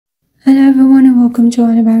Hello everyone and welcome to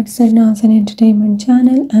All About Signals and Entertainment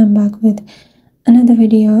channel. I'm back with another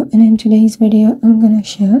video, and in today's video I'm gonna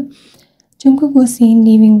share Jungkook was seen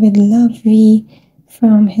leaving with Love V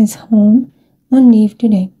from his home on leave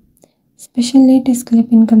today. Special latest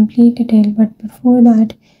clip in complete detail, but before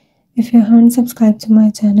that, if you haven't subscribed to my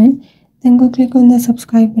channel, then go click on the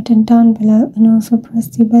subscribe button down below and also press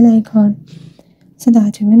the bell icon so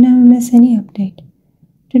that you will never miss any update.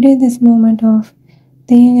 Today this moment of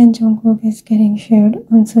taehyung and Jungkook is getting shared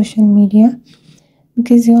on social media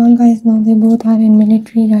because you all guys know they both are in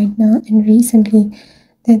military right now, and recently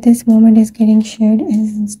that this moment is getting shared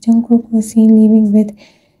as Jungkook was seen leaving with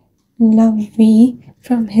Love V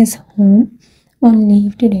from his home on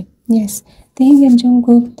leave today. Yes, taehyung and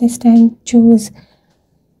Jungkook this time chose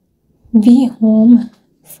V home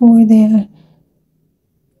for their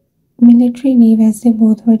military leave as they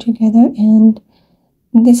both were together, and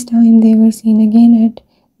this time they were seen again at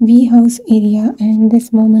V house area, and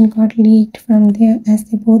this moment got leaked from there as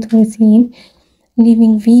they both were seen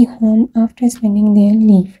leaving V home after spending their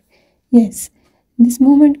leave. Yes, this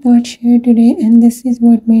moment got shared today, and this is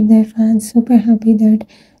what made their fans super happy that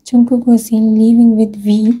Jungkook was seen leaving with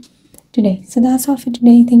V today. So that's all for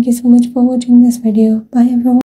today. Thank you so much for watching this video. Bye everyone.